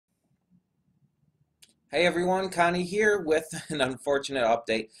Hey everyone, Connie here with an unfortunate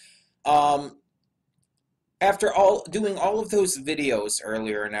update. Um, After doing all of those videos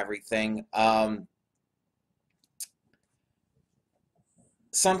earlier and everything,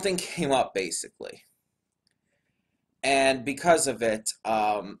 something came up basically, and because of it,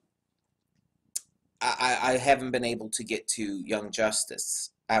 I haven't been able to get to Young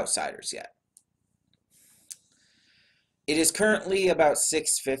Justice Outsiders yet. It is currently about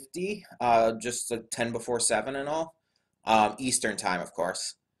 6:50, just like 10 before 7 and all, Eastern time, of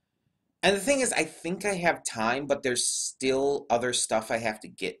course. And the thing is, I think I have time, but there's still other stuff I have to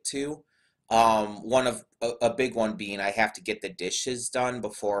get to. One of a big one being I have to get the dishes done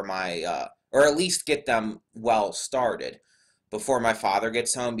before or at least get them well started before my father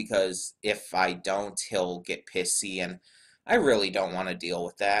gets home, because if I don't, he'll get pissy, and I really don't want to deal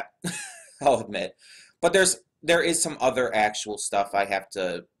with that. I'll admit. But there is some other actual stuff I have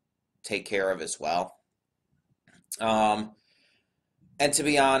to take care of as well. Um, and to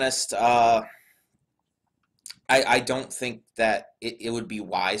be honest, I don't think that it would be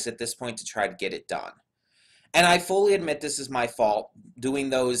wise at this point to try to get it done. And I fully admit this is my fault, doing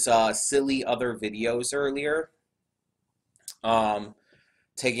those silly other videos earlier, um,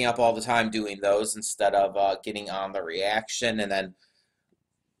 taking up all the time doing those instead of getting on the reaction. And then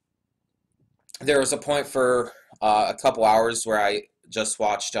there was a point for a couple hours where I just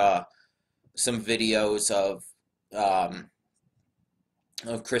watched some videos of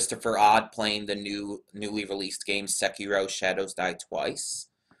Christopher Odd playing the newly released game Sekiro Shadows Die Twice,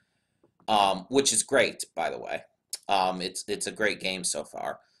 which is great, by the way. It's a great game so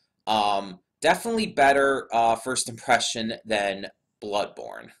far. Definitely better first impression than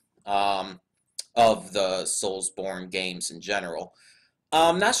Bloodborne, of the Soulsborne games in general.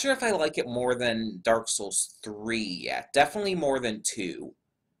 Not sure if I like it more than Dark Souls 3 yet. Definitely more than 2.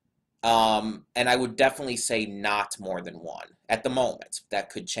 And I would definitely say not more than 1 at the moment. That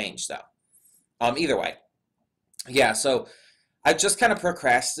could change though. Either way. Yeah, so I've just kind of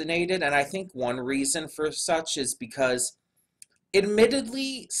procrastinated, and I think one reason for such is because,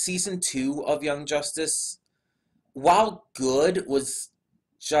 admittedly, season 2 of Young Justice, while good, was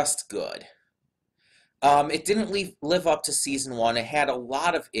just good. It didn't live up to season 1. It had a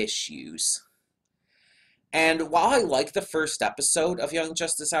lot of issues. And while I liked the first episode of Young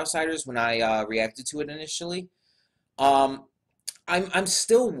Justice Outsiders when I reacted to it initially, um, I'm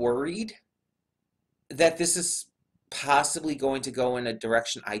still worried that this is possibly going to go in a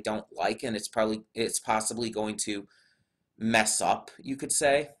direction I don't like, and it's possibly going to mess up, you could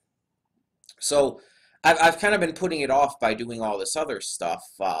say. So I've kind of been putting it off by doing all this other stuff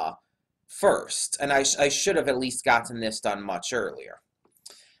first, and I should have at least gotten this done much earlier.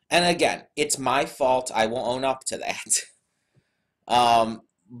 And again, it's my fault. I will own up to that.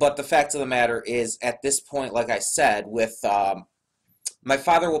 But the fact of the matter is, at this point, like I said, with my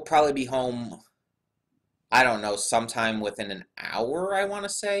father will probably be home, I don't know, sometime within an hour, I want to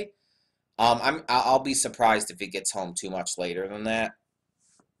say. I'll be surprised if he gets home too much later than that.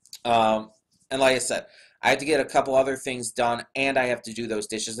 Um, and like I said, I have to get a couple other things done, and I have to do those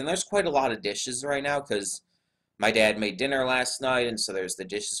dishes. And there's quite a lot of dishes right now because my dad made dinner last night, and so there's the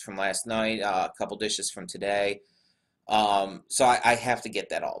dishes from last night, a couple dishes from today. So I have to get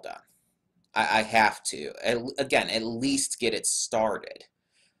that all done. I have to. Again, at least get it started.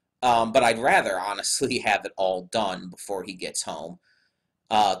 But I'd rather, honestly, have it all done before he gets home.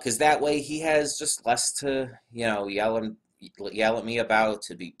 Because that way he has just less to, yell at me about,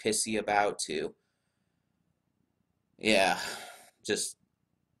 to be pissy about, to, yeah, just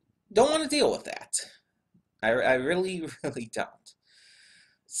don't want to deal with that. I really, really don't.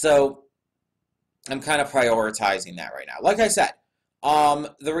 So I'm kind of prioritizing that right now. Like I said,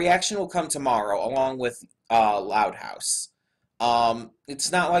 the reaction will come tomorrow along with Loud House.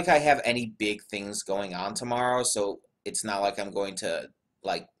 It's not like I have any big things going on tomorrow, so it's not like I'm going to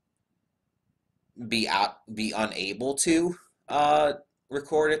like be unable to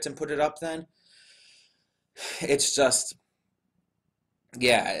record it and put it up then. It's just,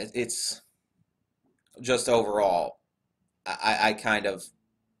 yeah, it's just overall I kind of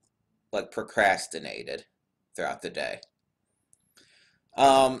like procrastinated throughout the day.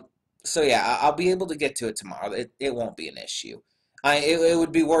 Um, so yeah, I'll be able to get to it tomorrow. It won't be an issue. It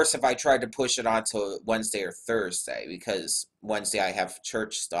would be worse if I tried to push it onto Wednesday or Thursday, because Wednesday I have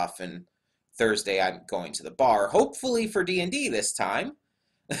church stuff and Thursday I'm going to the bar, hopefully for D&D this time.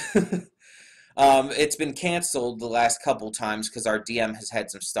 It's been canceled the last couple times because our DM has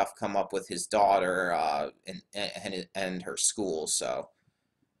had some stuff come up with his daughter and her school. So,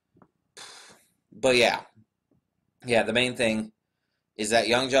 but yeah, the main thing is that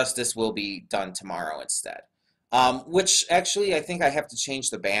Young Justice will be done tomorrow instead. Which actually I think I have to change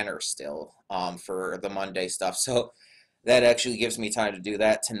the banner still for the Monday stuff. So that actually gives me time to do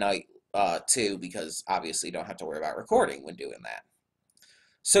that tonight too, because obviously you don't have to worry about recording when doing that.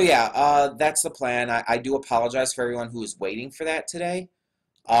 So yeah, that's the plan. I do apologize for everyone who was waiting for that today.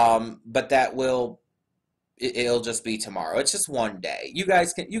 But that it'll just be tomorrow. It's just one day. You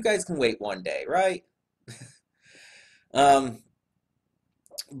guys can wait one day, right? Um,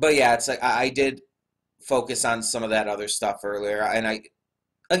 but yeah, it's like I did focus on some of that other stuff earlier, and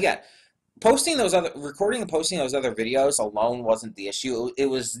again, recording and posting those other videos alone wasn't the issue. It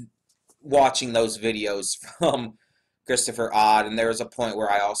was watching those videos from Christopher Odd, and there was a point where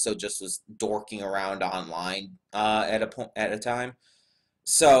I also just was dorking around online at a time.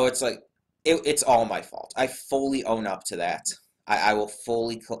 So it's like it's all my fault. I fully own up to that. I will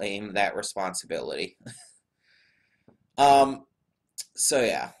fully claim that responsibility. Um, so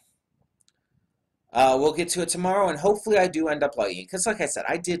yeah, we'll get to it tomorrow, and hopefully I do end up liking it. Because like I said,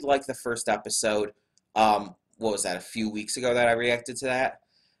 I did like the first episode. What was that? A few weeks ago that I reacted to that,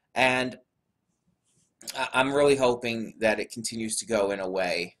 and I'm really hoping that it continues to go in a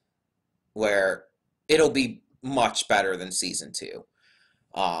way where it'll be much better than season two.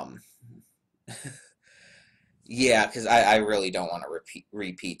 Um, yeah, because I really don't want to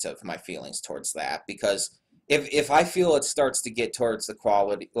repeat of my feelings towards that, because if I feel it starts to get towards the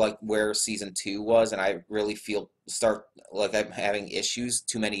quality like where season two was, and I really start like I'm having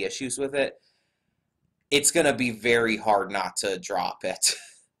too many issues with it, it's gonna be very hard not to drop it.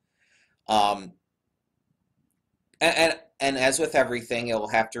 Um, and as with everything, it will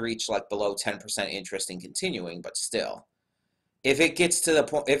have to reach like below 10% interest in continuing, but still. If it gets to the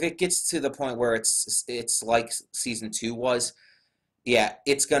point where it's like season two was, yeah,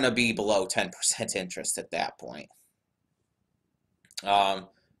 it's gonna be below 10% interest at that point. Um,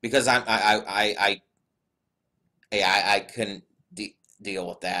 because I couldn't deal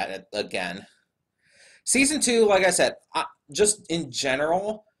with that again. Season two, like I said, just in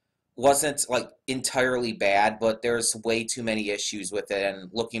general, wasn't like entirely bad, but there's way too many issues with it.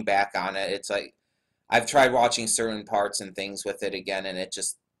 And looking back on it, it's like I've tried watching certain parts and things with it again, and it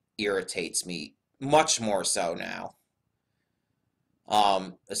just irritates me much more so now.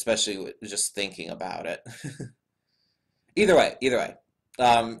 Especially just thinking about it. Either way.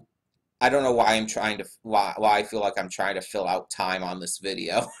 Um, I don't know why why I feel like I'm trying to fill out time on this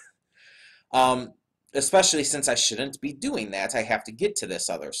video. Um, especially since I shouldn't be doing that. I have to get to this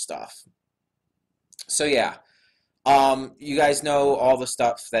other stuff. So yeah. You guys know all the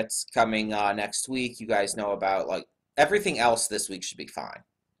stuff that's coming next week. You guys know about like everything else this week should be fine.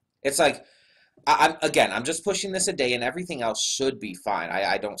 It's like I'm just pushing this a day, and everything else should be fine.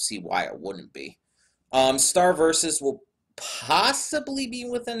 I don't see why it wouldn't be. Star Versus will possibly be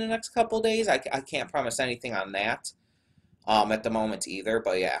within the next couple days. I can't promise anything on that at the moment either.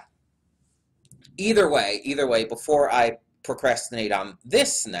 But yeah, either way, before I procrastinate on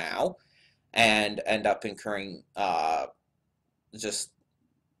this now and end up incurring just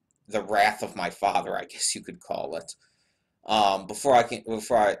the wrath of my father, I guess you could call it.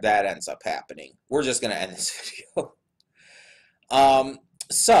 That ends up happening, we're just gonna end this video.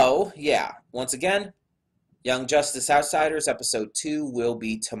 So yeah, once again, Young Justice Outsiders episode 2 will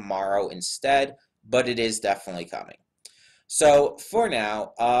be tomorrow instead, but it is definitely coming. So for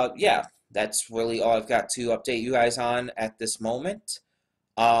now, yeah, that's really all I've got to update you guys on at this moment.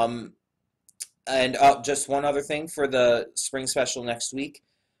 And just one other thing for the spring special next week.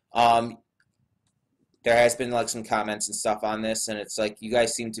 There has been like some comments and stuff on this, and it's like you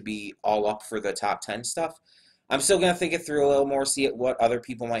guys seem to be all up for the top 10 stuff. I'm still going to think it through a little more, see what other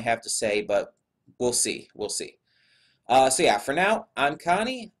people might have to say, but we'll see. We'll see. So yeah, for now, I'm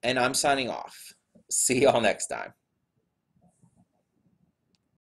Connie, and I'm signing off. See y'all next time.